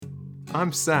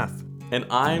I'm Seth. And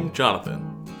I'm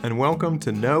Jonathan. And welcome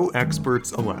to No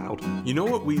Experts Allowed. You know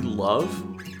what we love?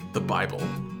 The Bible.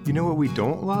 You know what we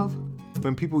don't love?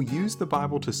 When people use the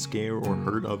Bible to scare or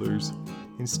hurt others,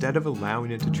 instead of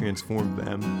allowing it to transform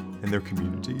them and their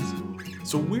communities.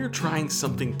 So we're trying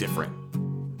something different.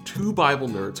 Two Bible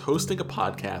nerds hosting a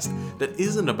podcast that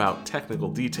isn't about technical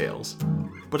details,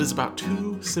 but is about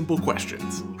two simple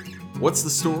questions. What's the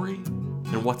story?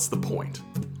 And what's the point?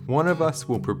 One of us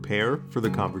will prepare for the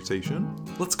conversation.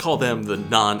 Let's call them the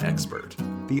non-expert.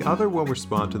 The other will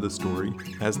respond to the story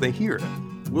as they hear it.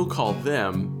 We'll call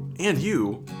them, and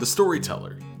you, the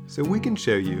storyteller. So we can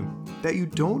show you that you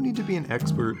don't need to be an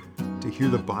expert to hear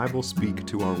the Bible speak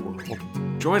to our world.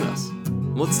 Join us.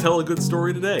 Let's tell a good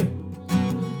story today.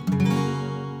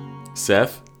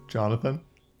 Seth? Jonathan?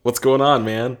 What's going on,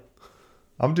 man?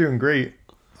 I'm doing great.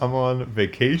 I'm on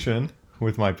vacation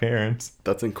with my parents.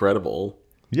 That's incredible.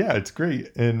 Yeah, it's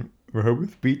great. In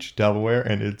Rehoboth Beach, Delaware,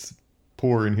 and it's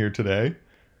pouring here today.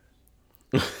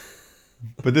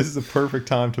 But this is a perfect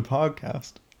time to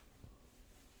podcast.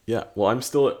 Yeah, well, I'm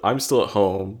still at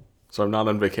home, so I'm not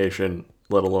on vacation,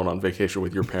 let alone on vacation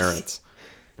with your parents.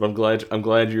 But I'm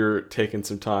glad you're taking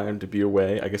some time to be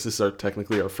away. I guess this is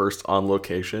technically our first on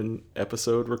location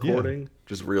episode recording,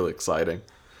 which is really exciting.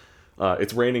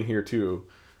 It's raining here too.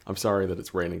 I'm sorry that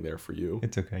it's raining there for you.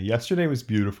 It's okay. Yesterday was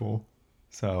beautiful.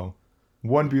 So,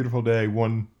 one beautiful day,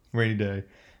 one rainy day.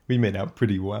 We made out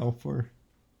pretty well for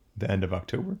the end of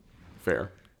October.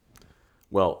 Fair.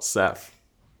 Well, Seth,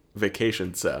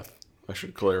 vacation Seth, I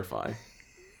should clarify.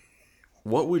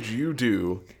 What would you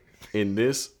do in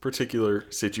this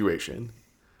particular situation?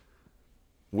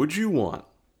 Would you want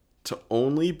to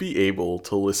only be able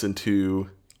to listen to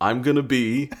I'm Gonna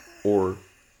Be, or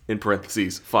in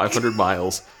parentheses, 500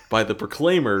 Miles by the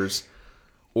Proclaimers,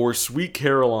 or Sweet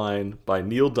Caroline by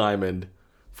Neil Diamond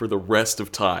for the rest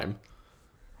of time?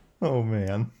 Oh,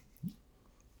 man.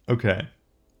 Okay.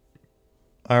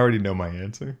 I already know my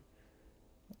answer.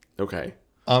 Okay.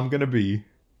 I'm gonna be,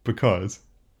 because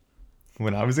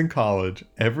when I was in college,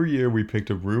 every year we picked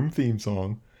a room theme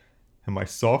song, and my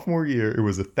sophomore year it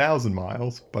was 1,000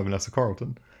 Miles by Vanessa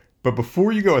Carlton. But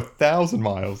before you go 1,000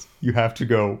 miles, you have to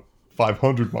go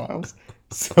 500 miles.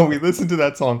 So we listened to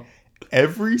that song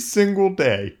every single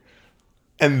day,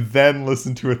 and then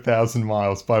listened to 1,000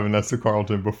 Miles by Vanessa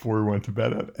Carlton before we went to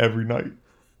bed every night.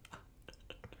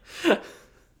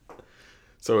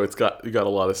 So you got a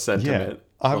lot of sentiment.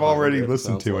 Yeah, I've already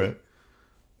listened to it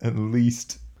at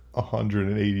least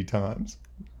 180 times.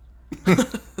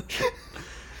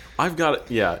 I've got it,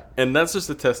 yeah, and that's just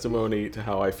a testimony to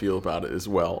how I feel about it as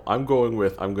well. I'm going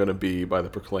with I'm Gonna Be by the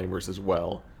Proclaimers as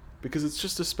well, because it's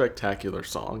just a spectacular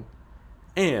song.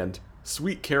 And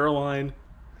Sweet Caroline,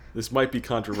 this might be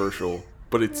controversial,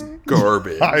 but it's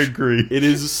garbage. I agree. It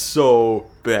is so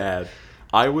bad.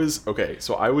 I was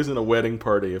in a wedding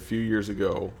party a few years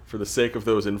ago. For the sake of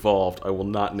those involved, I will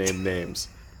not name names.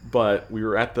 But we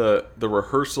were at the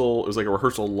rehearsal. It was like a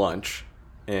rehearsal lunch,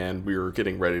 and we were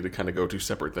getting ready to kind of go do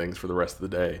separate things for the rest of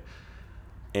the day.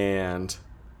 And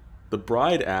the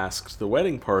bride asked the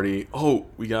wedding party, "Oh,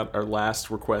 we got our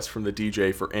last request from the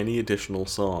DJ for any additional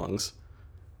songs.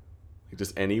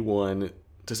 Does anyone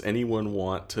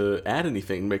want to add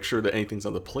anything? Make sure that anything's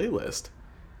on the playlist."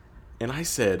 And I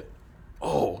said,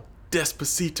 "Oh,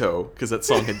 Despacito," because that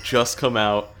song had just come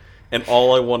out, and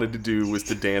all I wanted to do was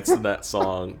to dance to that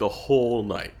song the whole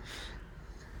night.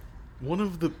 One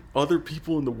of the other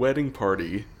people in the wedding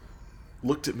party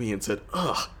looked at me and said,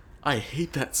 "Ugh, I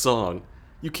hate that song.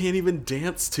 You can't even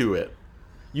dance to it.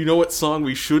 You know what song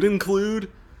we should include?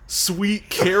 Sweet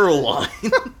Caroline."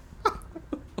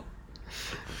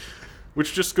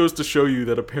 Which just goes to show you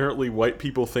that apparently white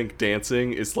people think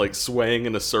dancing is like swaying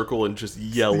in a circle and just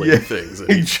yelling things at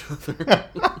each other.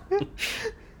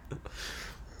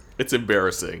 It's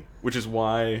embarrassing, which is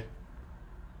why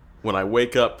when I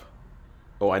wake up,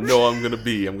 I know I'm going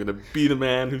to be the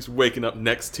man who's waking up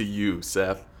next to you,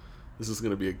 Seth. This is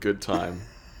going to be a good time.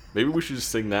 Maybe we should just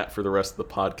sing that for the rest of the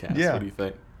podcast. Yeah, what do you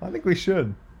think? I think we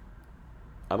should.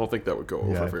 I don't think that would go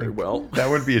over very well. That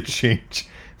would be a change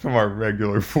from our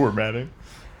regular formatting.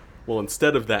 Well,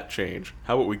 instead of that change,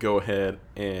 how about we go ahead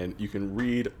and you can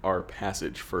read our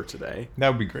passage for today. That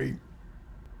would be great.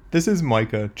 This is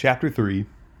Micah chapter 3,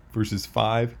 verses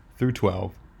 5 through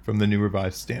 12 from the New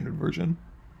Revised Standard Version.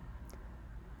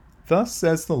 Thus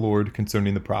says the Lord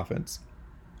concerning the prophets,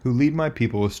 who lead my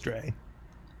people astray,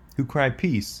 who cry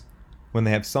peace when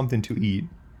they have something to eat,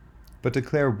 but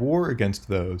declare war against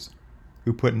those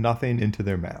who put nothing into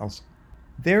their mouths.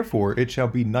 Therefore it shall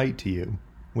be night to you,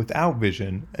 without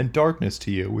vision, and darkness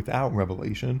to you, without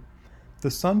revelation.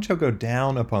 The sun shall go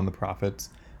down upon the prophets,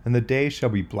 and the day shall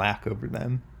be black over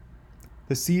them.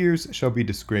 The seers shall be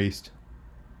disgraced,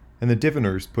 and the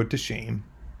diviners put to shame.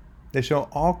 They shall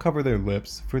all cover their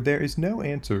lips, for there is no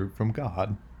answer from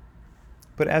God.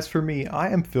 But as for me, I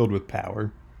am filled with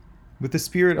power, with the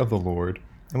Spirit of the Lord,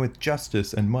 and with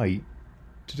justice and might,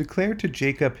 to declare to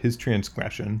Jacob his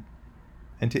transgression,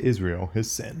 and to Israel his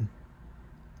sin.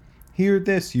 Hear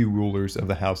this, you rulers of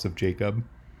the house of Jacob,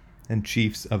 and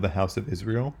chiefs of the house of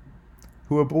Israel,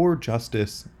 who abhor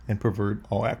justice and pervert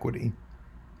all equity,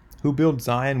 who build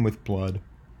Zion with blood,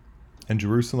 and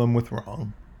Jerusalem with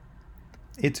wrong.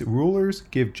 Its rulers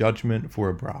give judgment for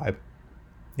a bribe,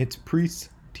 its priests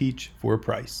teach for a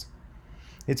price,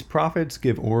 its prophets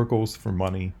give oracles for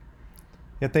money.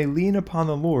 Yet they lean upon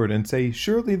the Lord and say,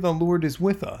 surely the Lord is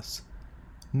with us.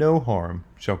 No harm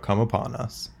shall come upon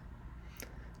us.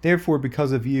 Therefore,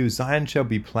 because of you, Zion shall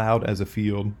be plowed as a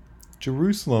field,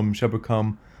 Jerusalem shall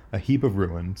become a heap of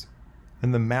ruins,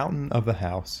 and the mountain of the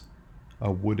house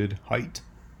a wooded height.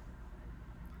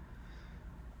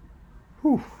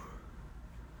 Whew.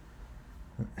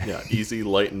 Yeah, easy,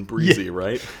 light, and breezy,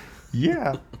 right?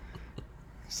 Yeah.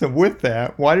 So with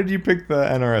that, why did you pick the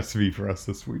NRSV for us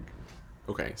this week?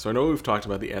 Okay, so I know we've talked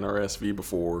about the NRSV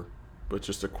before, but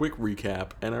just a quick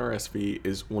recap. NRSV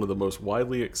is one of the most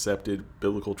widely accepted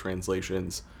biblical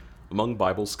translations among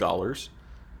Bible scholars,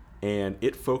 and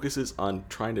it focuses on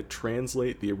trying to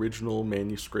translate the original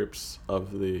manuscripts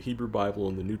of the Hebrew Bible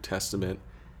and the New Testament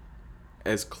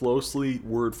as closely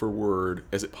word for word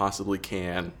as it possibly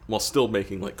can, while still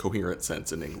making like coherent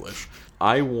sense in English.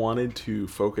 I wanted to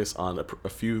focus on a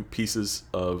few pieces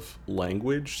of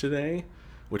language today,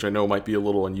 which I know might be a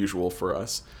little unusual for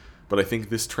us, but I think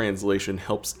this translation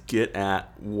helps get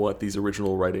at what these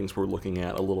original writings were looking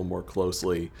at a little more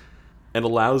closely, and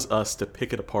allows us to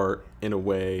pick it apart in a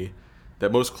way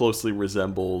that most closely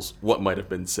resembles what might have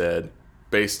been said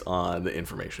based on the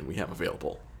information we have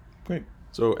available. Great.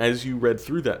 So as you read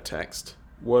through that text,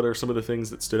 what are some of the things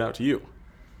that stood out to you?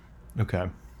 Okay.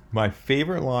 My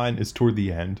favorite line is toward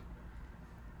the end,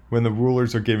 when the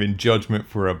rulers are giving judgment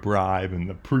for a bribe, and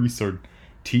the priests are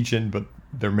teaching, but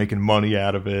they're making money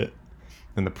out of it,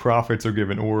 and the prophets are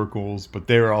giving oracles, but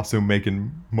they're also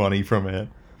making money from it.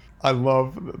 I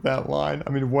love that line.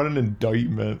 I mean, what an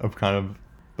indictment of kind of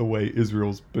the way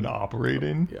Israel's been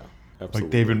operating. Yeah, absolutely.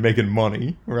 Like, they've been making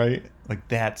money, right? Like,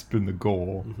 that's been the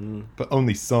goal. Mm-hmm. But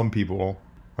only some people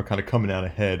are kind of coming out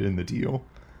ahead in the deal.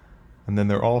 And then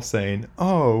they're all saying,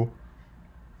 oh,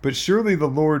 but surely the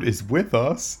Lord is with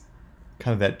us.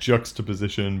 Kind of that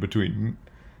juxtaposition between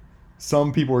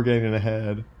some people are getting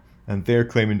ahead and they're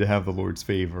claiming to have the Lord's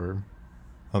favor.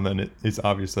 And then it's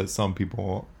obvious that some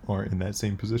people aren't in that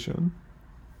same position.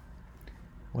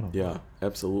 Yeah,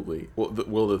 absolutely.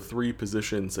 Well, the three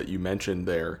positions that you mentioned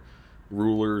there,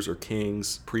 rulers or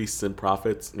kings, priests and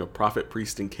prophets, prophet,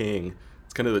 priest, and king,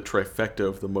 it's kind of the trifecta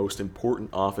of the most important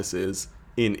offices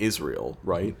in Israel,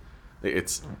 right?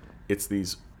 It's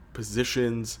these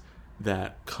positions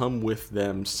that come with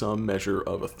them some measure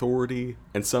of authority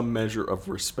and some measure of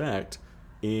respect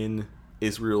in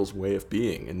Israel's way of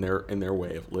being, in their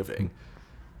way of living.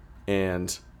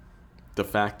 And the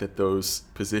fact that those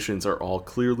positions are all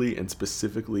clearly and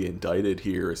specifically indicted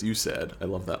here, as you said, I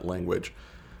love that language,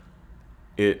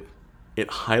 it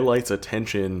highlights a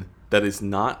tension that is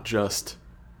not just,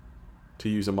 to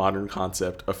use a modern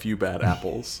concept, a few bad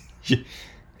apples,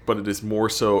 but it is more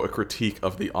so a critique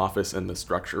of the office and the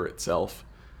structure itself,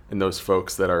 and those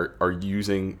folks that are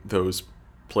using those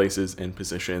places and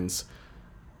positions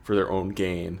for their own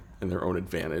gain and their own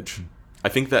advantage. I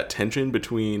think that tension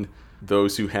between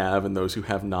those who have and those who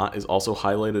have not is also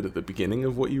highlighted at the beginning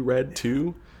of what you read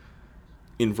too,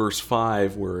 in verse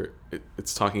 5, where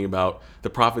it's talking about the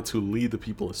prophets who lead the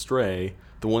people astray,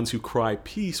 the ones who cry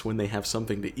peace when they have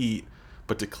something to eat,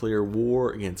 but declare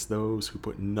war against those who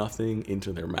put nothing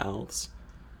into their mouths.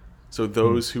 So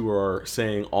those who are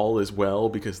saying all is well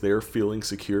because they're feeling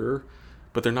secure,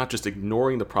 but they're not just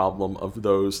ignoring the problem of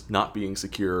those not being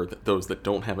secure, those that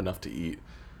don't have enough to eat.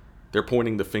 They're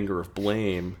pointing the finger of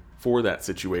blame for that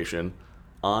situation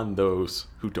on those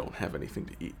who don't have anything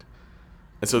to eat.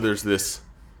 And so there's this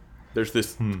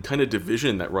kind of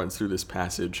division that runs through this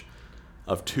passage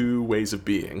of two ways of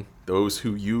being: those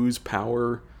who use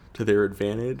power to their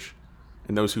advantage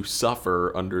and those who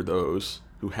suffer under those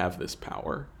who have this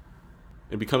power.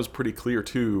 It becomes pretty clear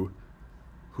too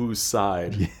whose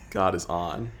side God is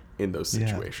on in those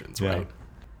situations, right?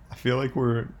 I feel like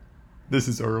this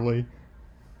is early,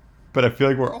 but I feel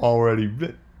like we're already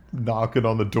knocking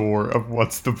on the door of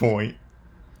what's the point.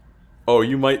 Oh,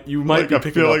 you might be I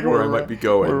picking feel up like where I might be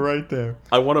going. We're right there.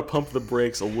 I want to pump the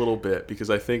brakes a little bit because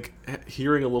I think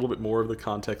hearing a little bit more of the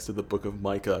context of the book of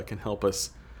Micah can help us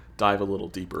dive a little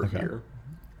deeper here.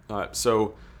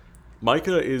 So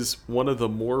Micah is one of the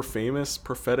more famous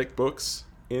prophetic books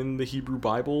in the Hebrew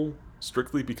Bible,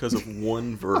 strictly because of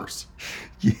one verse.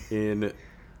 In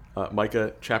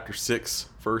Micah chapter 6,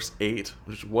 verse 8,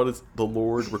 which is, what does the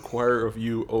Lord require of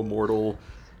you, O mortal,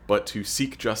 but to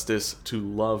seek justice, to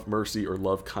love mercy or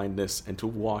love kindness, and to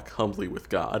walk humbly with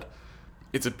God.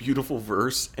 It's a beautiful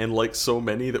verse, and like so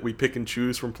many that we pick and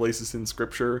choose from places in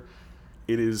Scripture,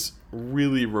 it is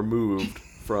really removed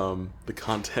from the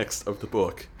context of the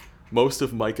book. Most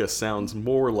of Micah sounds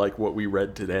more like what we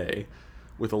read today,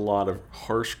 with a lot of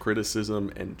harsh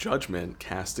criticism and judgment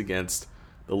cast against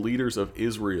the leaders of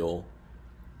Israel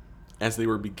as they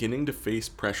were beginning to face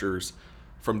pressures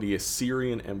from the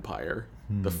Assyrian Empire,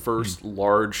 the first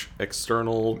large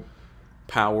external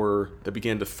power that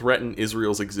began to threaten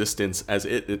Israel's existence as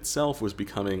it itself was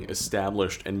becoming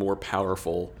established and more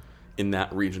powerful in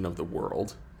that region of the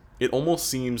world. It almost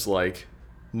seems like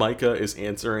Micah is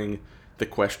answering the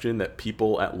question that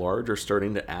people at large are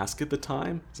starting to ask at the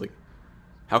time. It's like,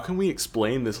 how can we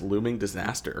explain this looming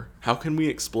disaster? How can we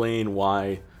explain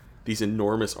why these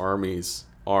enormous armies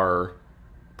are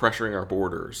pressuring our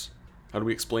borders? How do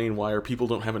we explain why our people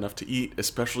don't have enough to eat,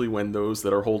 especially when those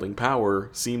that are holding power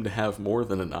seem to have more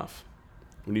than enough?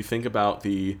 When you think about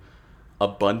the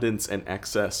abundance and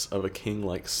excess of a king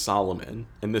like Solomon,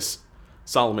 and this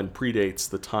Solomon predates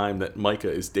the time that Micah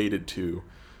is dated to,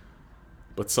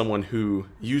 but someone who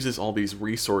uses all these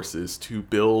resources to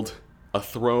build a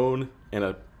throne and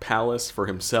a palace for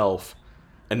himself,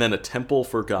 and then a temple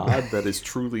for God that is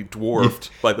truly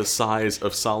dwarfed by the size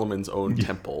of Solomon's own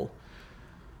temple,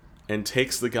 and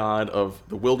takes the God of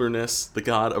the wilderness, the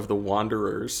God of the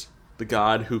wanderers, the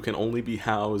God who can only be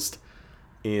housed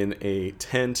in a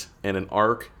tent and an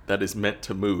ark that is meant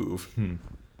to move,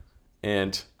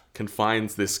 and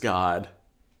confines this God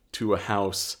to a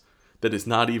house that is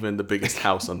not even the biggest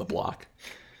house on the block.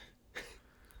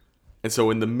 And so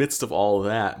in the midst of all of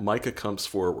that, Micah comes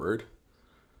forward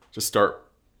to start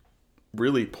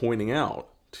really pointing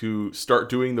out, to start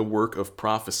doing the work of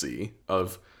prophecy,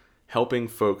 of helping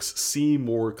folks see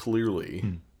more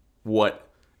clearly what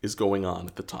is going on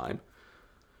at the time.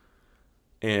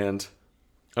 And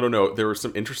I don't know, there were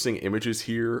some interesting images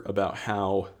here about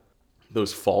how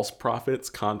those false prophets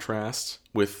contrast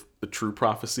with the true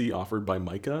prophecy offered by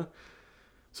Micah.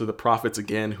 So the prophets,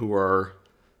 again, who are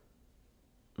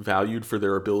valued for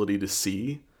their ability to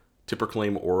see, to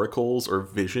proclaim oracles or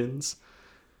visions,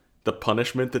 the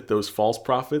punishment that those false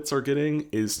prophets are getting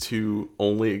is to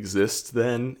only exist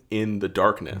then in the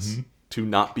darkness, to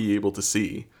not be able to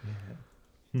see.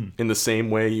 In the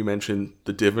same way you mentioned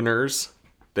the diviners,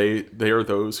 they are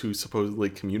those who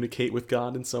supposedly communicate with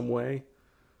God in some way.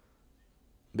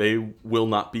 They will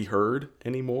not be heard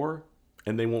anymore,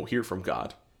 and they won't hear from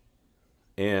God.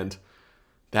 And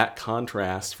that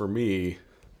contrast for me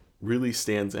really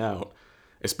stands out,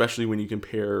 especially when you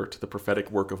compare to the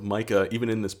prophetic work of Micah, even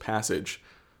in this passage,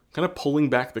 kind of pulling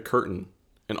back the curtain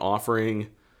and offering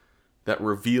that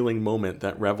revealing moment,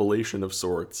 that revelation of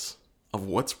sorts, of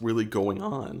what's really going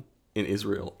on in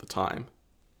Israel at the time.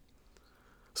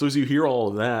 So as you hear all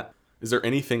of that, is there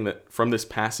anything that from this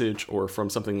passage or from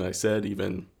something that I said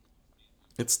even,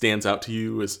 it stands out to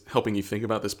you as helping you think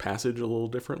about this passage a little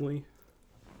differently?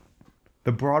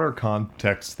 The broader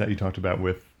context that you talked about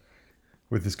with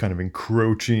this kind of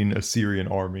encroaching Assyrian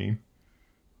army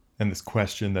and this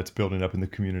question that's building up in the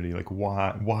community, like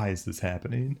why is this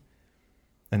happening?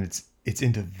 And it's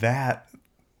into that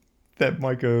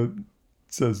Micah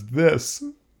says this.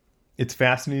 It's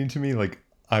fascinating to me. Like,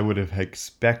 I would have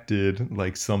expected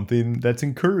like something that's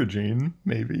encouraging,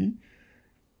 maybe.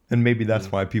 And maybe that's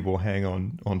why people hang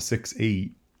on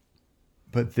 6-8.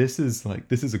 But this is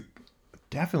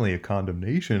definitely a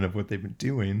condemnation of what they've been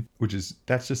doing,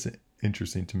 that's just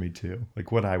interesting to me too.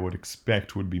 Like, what I would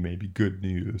expect would be maybe good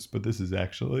news, but this is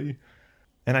actually,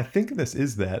 and I think this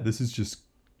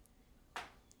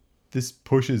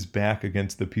pushes back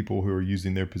against the people who are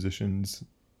using their positions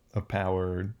of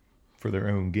power for their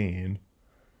own gain,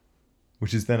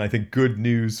 which is then, I think, good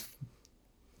news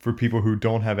for people who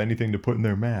don't have anything to put in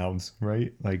their mouths,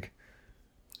 right? Like,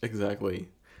 exactly.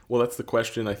 Well, that's the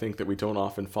question, I think, that we don't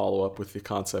often follow up with the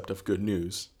concept of good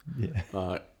news.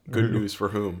 Yeah. Good news for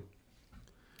whom?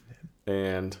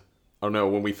 And I don't know,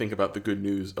 when we think about the good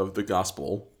news of the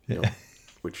gospel,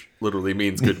 which literally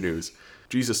means good news,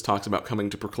 Jesus talks about coming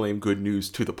to proclaim good news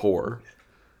to the poor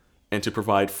and to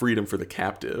provide freedom for the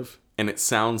captive. And it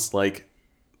sounds like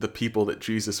the people that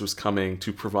Jesus was coming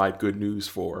to provide good news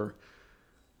for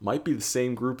might be the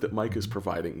same group that Micah is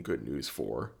providing good news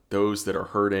for. Those that are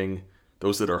hurting,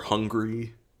 those that are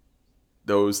hungry,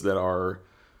 those that are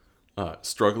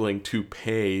struggling to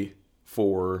pay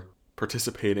for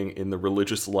participating in the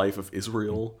religious life of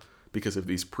Israel because of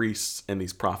these priests and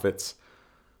these prophets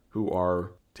who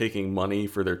are taking money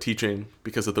for their teaching,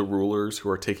 because of the rulers who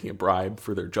are taking a bribe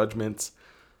for their judgments.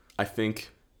 I think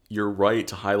you're right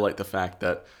to highlight the fact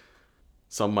that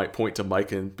some might point to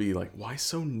Micah and be like, why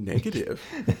so negative?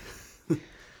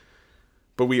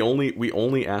 But we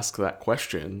only ask that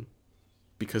question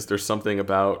because there's something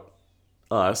about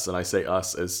us, and I say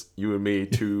us as you and me,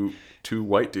 two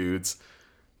white dudes,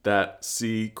 that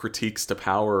see critiques to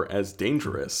power as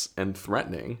dangerous and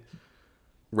threatening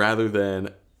rather than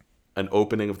an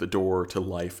opening of the door to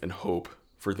life and hope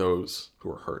for those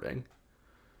who are hurting.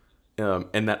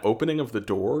 And that opening of the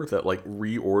door, that like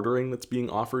reordering that's being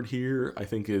offered here, I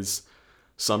think is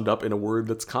summed up in a word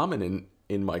that's common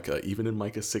in Micah, even in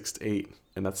Micah 6-8,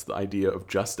 and that's the idea of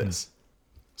justice.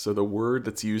 So the word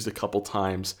that's used a couple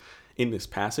times in this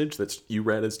passage that you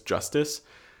read as justice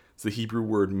is the Hebrew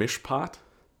word mishpat.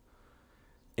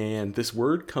 And this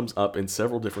word comes up in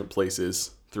several different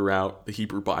places throughout the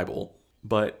Hebrew Bible,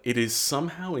 but it is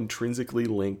somehow intrinsically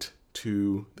linked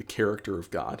to the character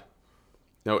of God.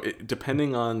 Now,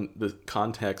 depending on the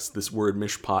context, this word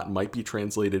mishpat might be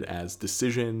translated as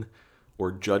decision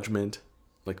or judgment.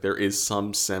 Like there is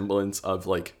some semblance of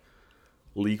like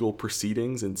legal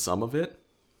proceedings in some of it,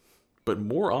 but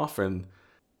more often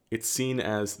it's seen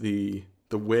as the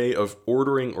way of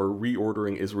ordering or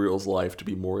reordering Israel's life to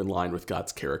be more in line with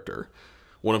God's character.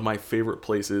 One of my favorite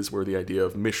places where the idea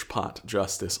of mishpat,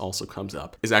 justice, also comes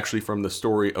up is actually from the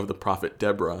story of the prophet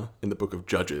Deborah in the book of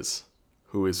Judges,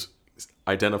 who is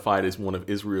identified as one of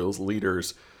Israel's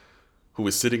leaders who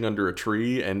was sitting under a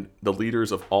tree, and the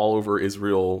leaders of all over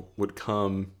Israel would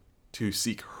come to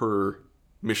seek her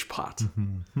mishpat.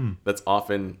 That's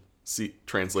often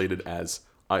translated as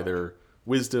either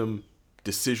wisdom,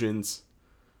 decisions,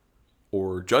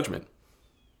 or judgment.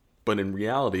 But in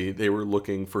reality, they were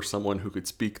looking for someone who could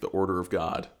speak the order of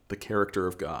God, the character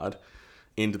of God,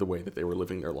 into the way that they were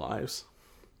living their lives.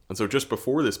 And so just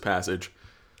before this passage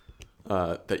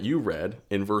that you read,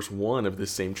 in verse 1 of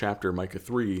this same chapter, Micah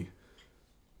 3,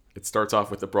 it starts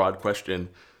off with the broad question,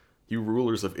 you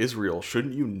rulers of Israel,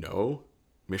 shouldn't you know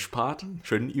mishpat?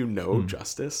 Shouldn't you know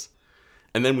justice?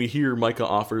 And then we hear Micah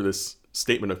offer this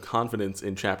statement of confidence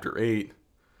in chapter 8.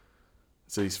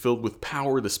 So he's filled with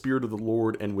power, the Spirit of the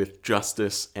Lord, and with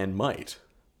justice and might.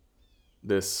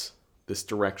 This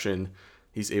direction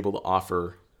he's able to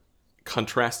offer,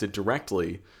 contrasted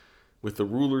directly with the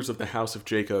rulers of the house of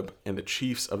Jacob and the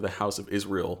chiefs of the house of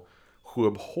Israel, who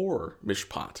abhor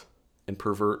mishpat and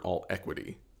pervert all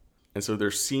equity. And so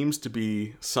there seems to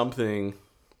be something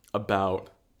about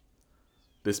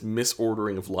this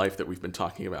misordering of life that we've been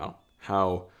talking about,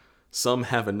 how some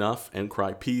have enough and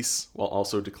cry peace while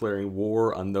also declaring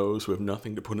war on those who have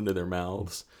nothing to put into their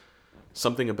mouths.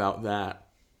 Something about that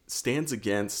stands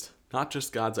against not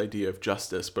just God's idea of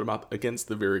justice, but against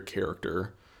the very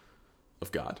character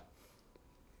of God.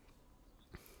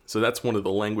 So that's one of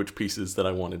the language pieces that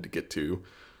I wanted to get to.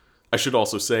 I should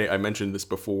also say, I mentioned this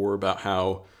before about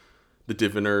how the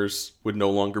diviners would no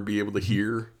longer be able to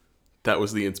hear. That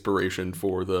was the inspiration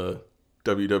for the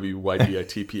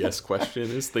WWYDITPS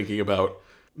question, is thinking about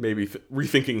maybe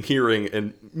rethinking hearing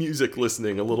and music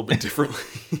listening a little bit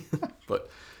differently. But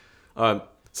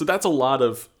so that's a lot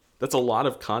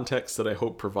of context that I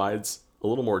hope provides a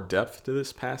little more depth to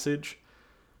this passage.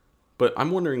 But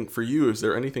I'm wondering, for you, is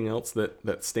there anything else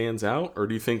that stands out, or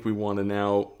do you think we want to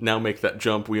now make that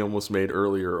jump we almost made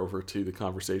earlier over to the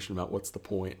conversation about what's the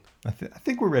point? I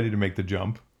think we're ready to make the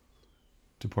jump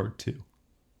to part 2.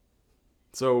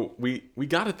 So we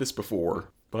got at this before,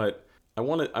 but I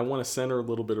want to center a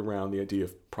little bit around the idea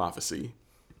of prophecy,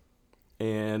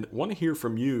 and want to hear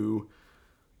from you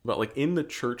about, like, in the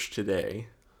church today,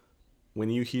 when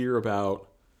you hear about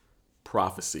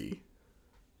prophecy,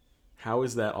 how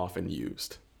is that often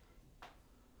used?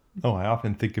 Oh, I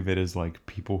often think of it as like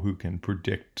people who can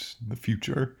predict the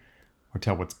future or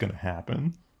tell what's going to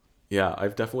happen. Yeah,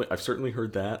 I've certainly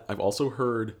heard that. I've also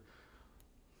heard,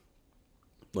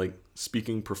 like,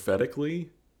 speaking prophetically,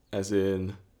 as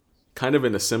in kind of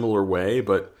in a similar way,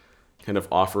 but kind of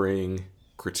offering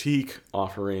critique,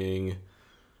 offering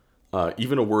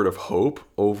even a word of hope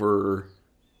over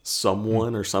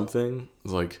someone or something.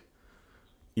 It's like,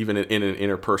 even in an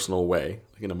interpersonal way,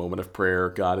 like in a moment of prayer,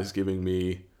 God is giving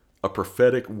me a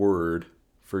prophetic word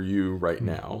for you right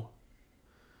now.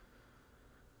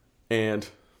 And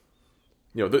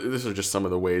This are just some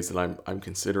of the ways that I'm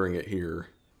considering it here.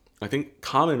 I think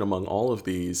common among all of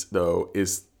these, though,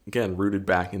 is again rooted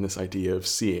back in this idea of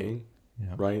seeing,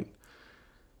 Yeah. right?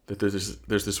 That there's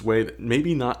this way that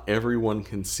maybe not everyone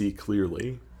can see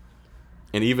clearly,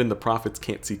 and even the prophets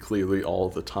can't see clearly all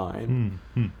the time.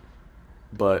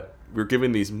 But we're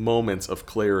given these moments of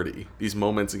clarity, these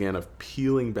moments again of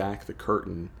peeling back the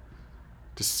curtain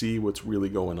to see what's really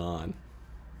going on.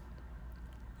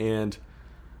 And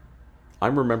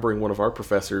I'm remembering one of our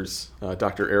professors,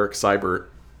 Dr. Eric Seibert,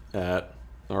 at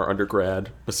our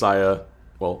undergrad,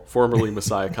 formerly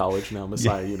Messiah College, now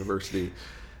Messiah University,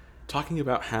 talking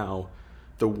about how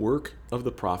the work of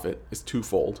the prophet is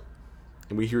twofold.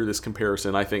 And we hear this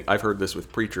comparison. I think I've heard this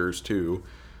with preachers too,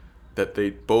 that they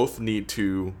both need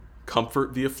to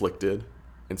comfort the afflicted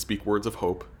and speak words of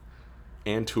hope,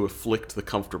 and to afflict the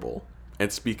comfortable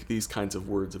and speak these kinds of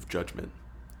words of judgment.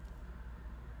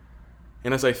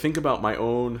 And as I think about my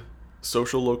own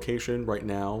social location right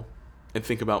now and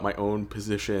think about my own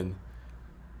position,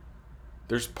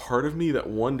 there's part of me that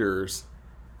wonders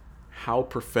how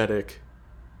prophetic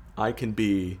I can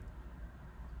be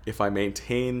if I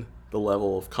maintain the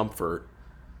level of comfort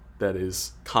that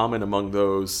is common among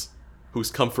those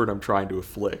whose comfort I'm trying to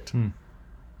afflict,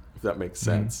 if that makes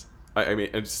sense. I mean,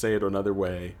 and to say it another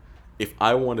way, if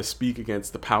I want to speak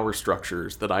against the power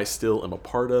structures that I still am a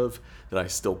part of, that I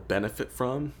still benefit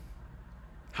from,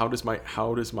 how does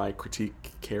my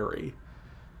critique carry?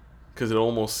 Because it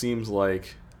almost seems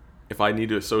like if I need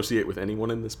to associate with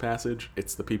anyone in this passage,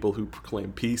 it's the people who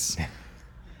proclaim peace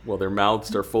while their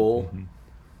mouths are full.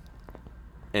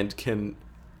 And can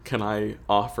I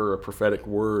offer a prophetic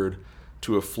word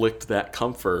to afflict that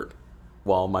comfort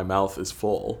while my mouth is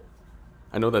full?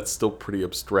 I know that's still pretty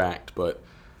abstract, but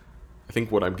I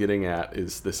think what I'm getting at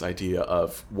is this idea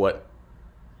of what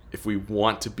if we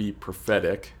want to be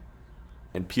prophetic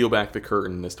and peel back the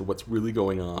curtain as to what's really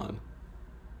going on,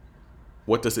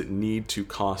 what does it need to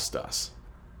cost us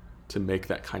to make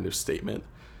that kind of statement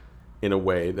in a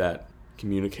way that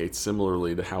communicates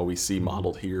similarly to how we see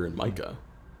modeled here in Micah?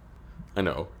 I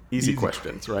know, easy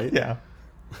questions, right? Yeah.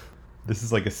 This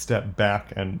is like a step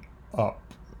back and up,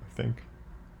 I think.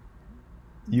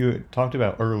 You talked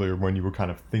about earlier when you were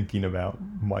kind of thinking about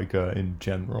Micah in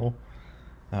general,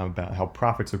 about how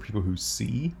prophets are people who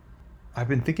see. I've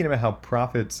been thinking about how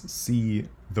prophets see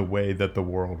the way that the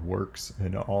world works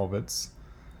and all of its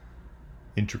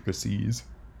intricacies.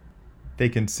 They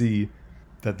can see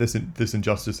that this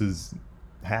injustice is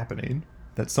happening,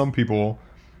 that some people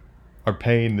are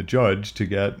paying the judge to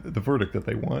get the verdict that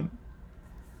they want.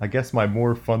 I guess my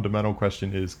more fundamental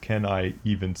question is, can I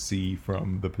even see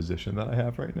from the position that I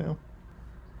have right now?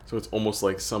 So it's almost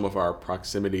like some of our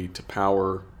proximity to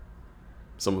power,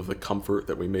 some of the comfort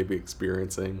that we may be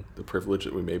experiencing, the privilege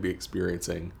that we may be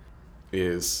experiencing,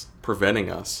 is preventing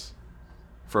us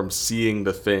from seeing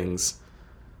the things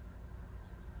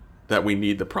that we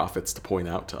need the prophets to point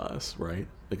out to us, right?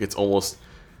 Like it's almost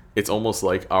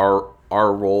like our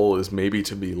role is maybe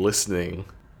to be listening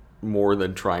more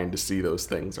than trying to see those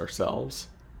things ourselves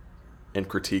and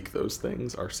critique those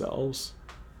things ourselves.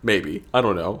 Maybe. I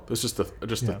don't know. It's just a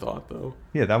thought, though.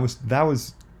 Yeah, that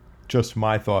was just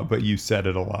my thought, but you said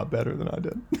it a lot better than I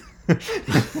did.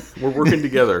 We're working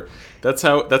together. That's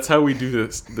how we do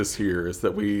this here, is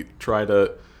that we try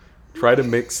to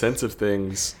make sense of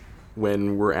things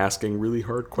when we're asking really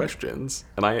hard questions.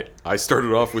 And I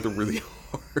started off with a really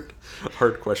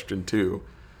hard question too.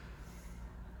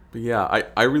 But yeah,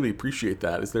 I really appreciate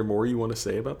that. Is there more you want to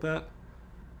say about that?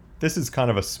 This is kind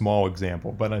of a small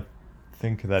example, but I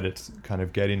think that it's kind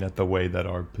of getting at the way that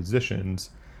our positions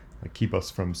keep us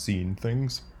from seeing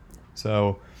things.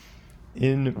 So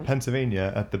in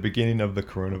Pennsylvania, at the beginning of the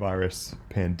coronavirus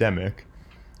pandemic,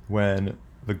 when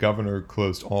the governor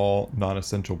closed all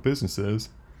non-essential businesses,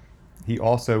 he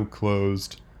also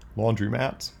closed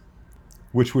laundromats,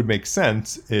 which would make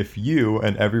sense if you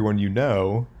and everyone you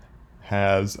know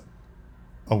has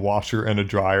a washer and a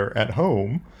dryer at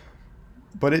home.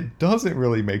 But it doesn't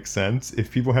really make sense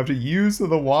if people have to use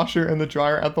the washer and the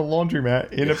dryer at the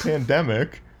laundromat in a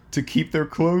pandemic to keep their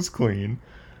clothes clean.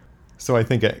 So I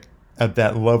think at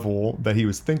that level that he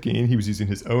was thinking, he was using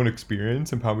his own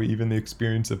experience and probably even the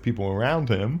experience of people around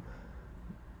him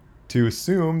to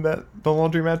assume that the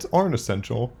laundromats aren't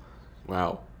essential.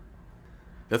 Wow.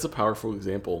 That's a powerful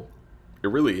example. It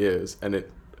really is. And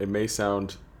it may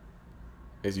sound,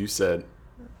 as you said,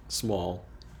 small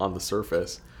on the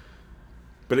surface,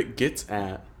 but it gets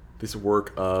at this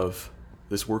work of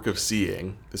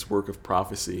seeing, this work of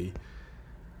prophecy,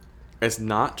 as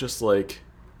not just like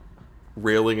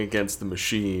railing against the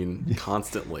machine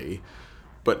constantly,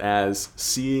 but as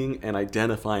seeing and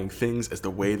identifying things as the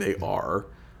way they are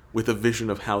with a vision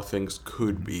of how things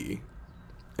could be.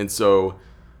 And so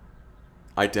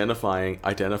identifying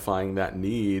that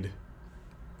need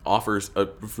offers a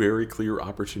very clear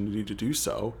opportunity to do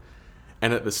so.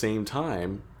 And at the same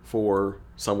time, for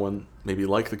someone maybe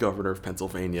like the governor of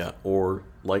Pennsylvania, or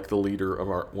like the leader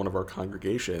of one of our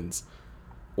congregations,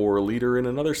 or a leader in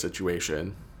another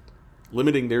situation,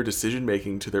 limiting their decision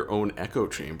making to their own echo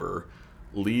chamber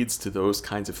leads to those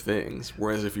kinds of things.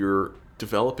 Whereas if you're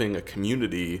developing a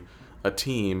community, a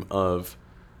team of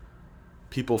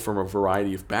people from a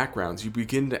variety of backgrounds, you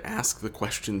begin to ask the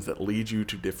questions that lead you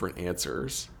to different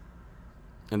answers.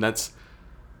 And that's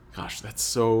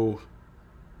so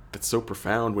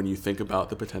profound when you think about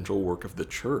the potential work of the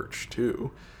church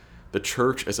too. The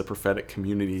church as a prophetic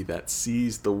community that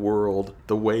sees the world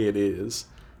the way it is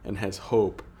and has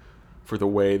hope for the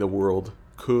way the world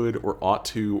could or ought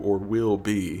to or will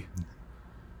be.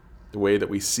 The way that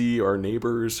we see our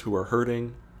neighbors who are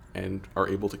hurting and are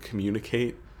able to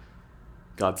communicate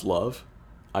God's love,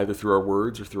 either through our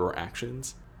words or through our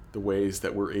actions. The ways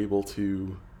that we're able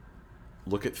to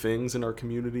look at things in our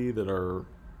community that are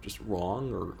just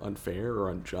wrong or unfair or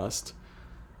unjust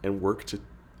and work to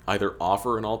either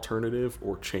offer an alternative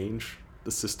or change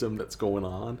the system that's going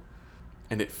on.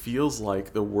 And it feels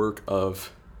like the work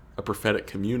of a prophetic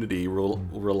community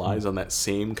relies on that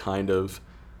same kind of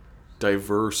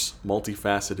diverse,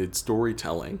 multifaceted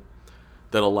storytelling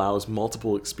that allows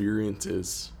multiple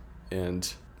experiences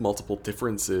and multiple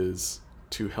differences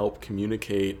to help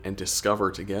communicate and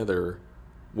discover together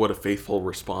what a faithful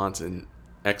response in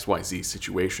XYZ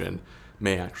situation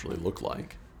may actually look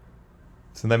like.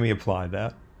 So let me apply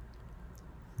that.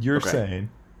 You're Okay. saying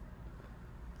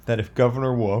that if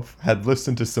Governor Wolf had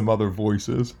listened to some other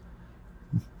voices,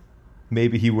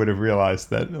 maybe he would have realized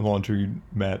that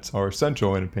laundromats are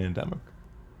essential in a pandemic.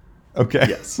 Okay.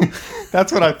 Yes.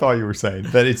 That's what I thought you were saying.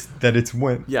 That it's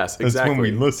when Yes, It's when we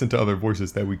exactly. listen to other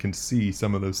voices that we can see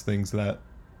some of those things that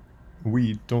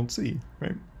we don't see,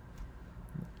 right?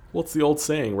 Well, it's the old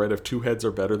saying, right? If two heads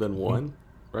are better than one,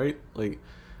 right? Like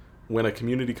when a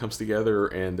community comes together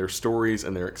and their stories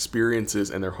and their experiences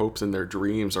and their hopes and their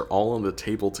dreams are all on the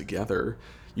table together,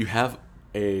 you have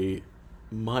a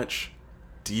much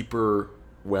deeper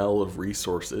well of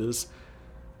resources.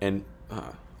 And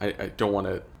I don't want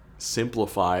to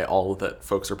simplify all that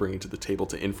folks are bringing to the table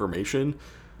to information,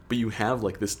 but you have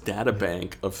like this data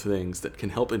bank of things that can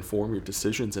help inform your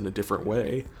decisions in a different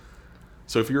way.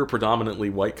 So if you're a predominantly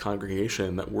white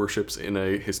congregation that worships in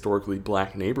a historically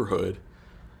black neighborhood,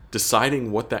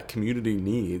 deciding what that community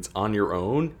needs on your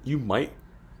own, you might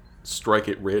strike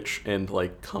it rich and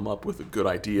like come up with a good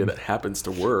idea that happens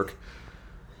to work.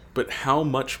 But how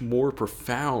much more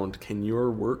profound can your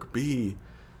work be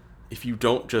if you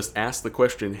don't just ask the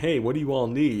question, hey, what do you all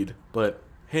need? But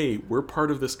hey, we're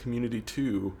part of this community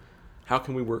too. How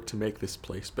can we work to make this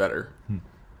place better?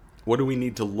 What do we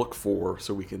need to look for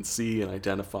so we can see and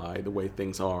identify the way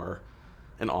things are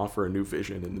and offer a new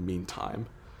vision in the meantime?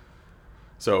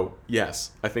 So,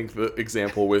 yes, I think the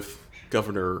example with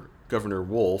Governor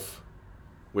Wolf,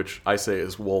 which I say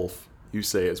is Wolf, you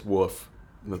say is Woof,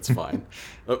 that's fine.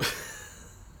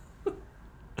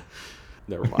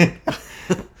 Never mind.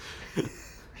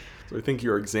 So I think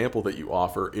your example that you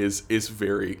offer is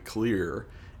very clear.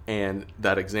 And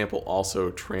that example also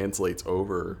translates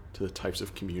over to the types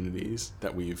of communities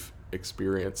that we've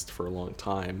experienced for a long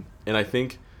time. And I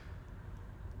think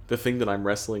the thing that I'm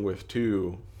wrestling with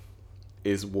too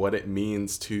is what it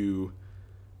means to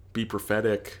be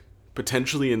prophetic,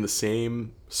 potentially in the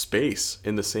same space,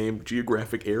 in the same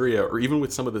geographic area, or even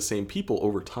with some of the same people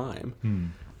over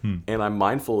time. And I'm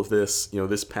mindful of this. You know,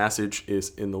 this passage is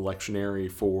in the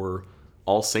lectionary for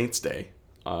All Saints' Day,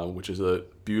 which is a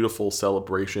beautiful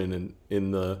celebration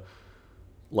in the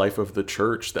life of the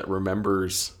church that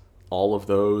remembers all of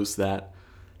those that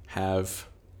have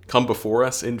come before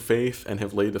us in faith and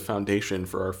have laid the foundation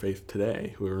for our faith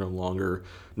today, who are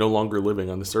no longer living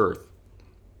on this earth.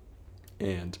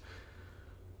 And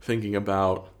thinking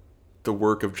about the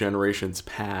work of generations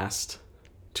past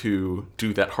to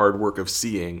do that hard work of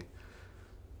seeing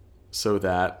so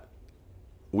that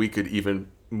we could even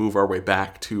move our way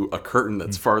back to a curtain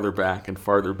that's farther back and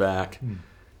farther back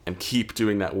and keep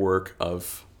doing that work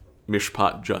of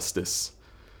mishpat justice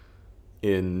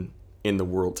in the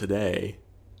world today.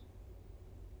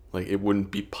 Like, it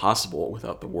wouldn't be possible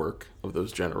without the work of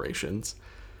those generations.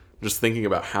 Just thinking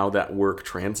about how that work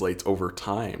translates over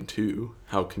time too,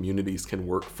 how communities can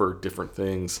work for different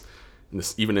things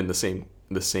even in the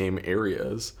same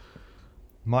areas.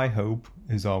 My hope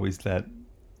is always that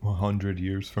 100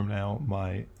 years from now,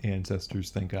 my ancestors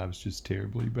think I was just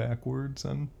terribly backwards,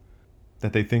 and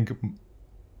that they think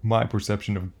my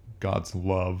perception of God's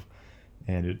love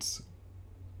and its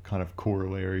kind of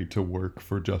corollary to work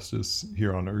for justice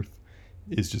here on earth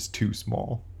is just too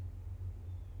small.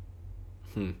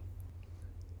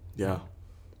 Yeah.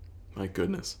 My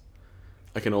goodness.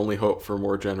 I can only hope for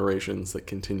more generations that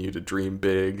continue to dream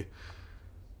big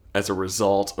as a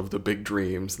result of the big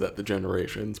dreams that the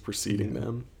generations preceding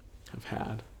them have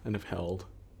had and have held.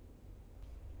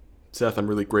 Seth, I'm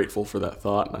really grateful for that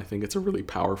thought, and I think it's a really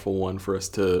powerful one for us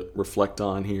to reflect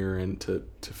on here and to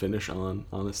finish on,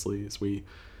 honestly, as we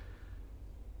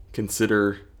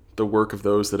consider the work of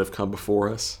those that have come before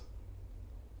us,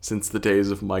 since the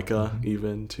days of Micah,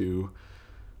 even, to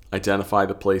identify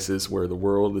the places where the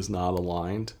world is not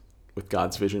aligned with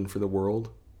God's vision for the world.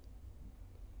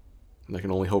 And I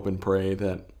can only hope and pray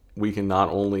that we can not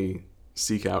only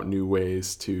seek out new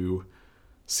ways to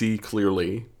see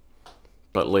clearly,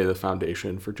 but lay the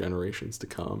foundation for generations to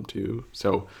come too.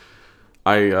 So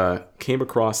I came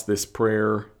across this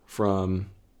prayer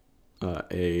from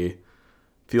a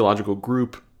theological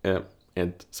group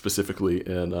and specifically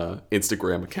an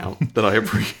Instagram account that I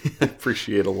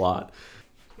appreciate a lot.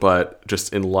 But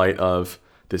just in light of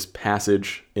this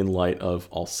passage, in light of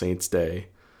All Saints' Day,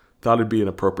 thought it'd be an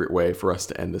appropriate way for us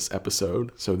to end this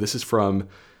episode. So this is from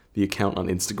the account on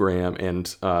Instagram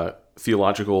and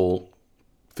theological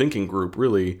thinking group,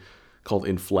 really, called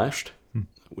Infleshed,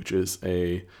 which is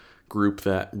a group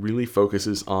that really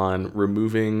focuses on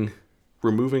removing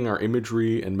our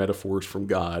imagery and metaphors from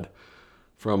God,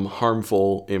 from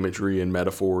harmful imagery and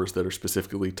metaphors that are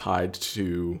specifically tied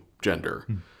to gender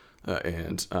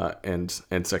and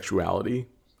sexuality.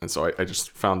 And so I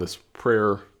just found this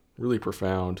prayer really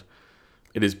profound.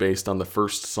 It is based on the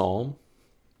first Psalm,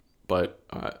 but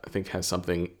I think has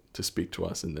something to speak to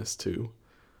us in this too.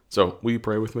 So will you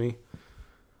pray with me?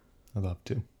 I'd love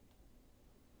to.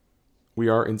 We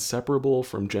are inseparable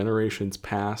from generations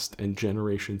past and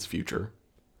generations future.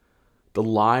 The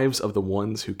lives of the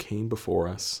ones who came before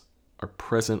us are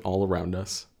present all around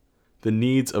us. The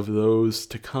needs of those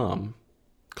to come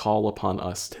call upon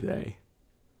us today.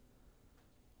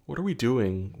 What are we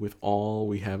doing with all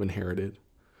we have inherited,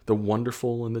 the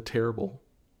wonderful and the terrible?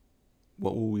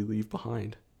 What will we leave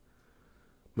behind?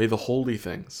 May the holy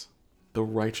things, the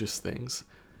righteous things,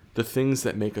 the things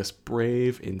that make us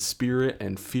brave in spirit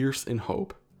and fierce in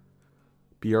hope,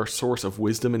 be our source of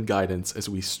wisdom and guidance as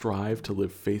we strive to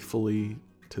live faithfully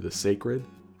to the sacred,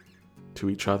 to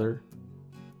each other,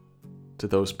 to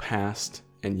those past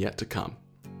and yet to come.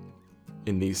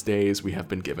 In these days we have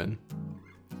been given.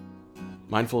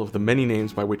 Mindful of the many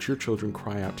names by which your children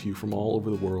cry out to you from all over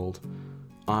the world,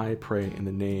 I pray in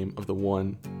the name of the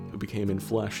one who became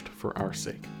enfleshed for our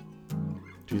sake,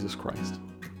 Jesus Christ.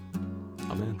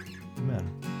 Amen.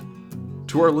 Amen.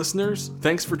 To our listeners,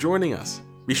 thanks for joining us.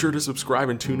 Be sure to subscribe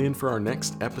and tune in for our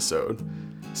next episode.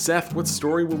 Seth, what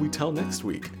story will we tell next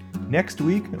week? Next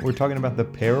week, we're talking about the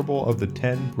parable of the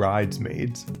 10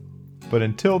 bridesmaids. But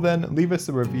until then, leave us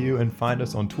a review and find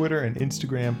us on Twitter and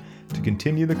Instagram to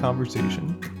continue the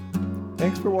conversation.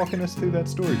 Thanks for walking us through that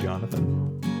story,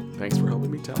 Jonathan. Thanks for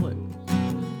helping me tell it.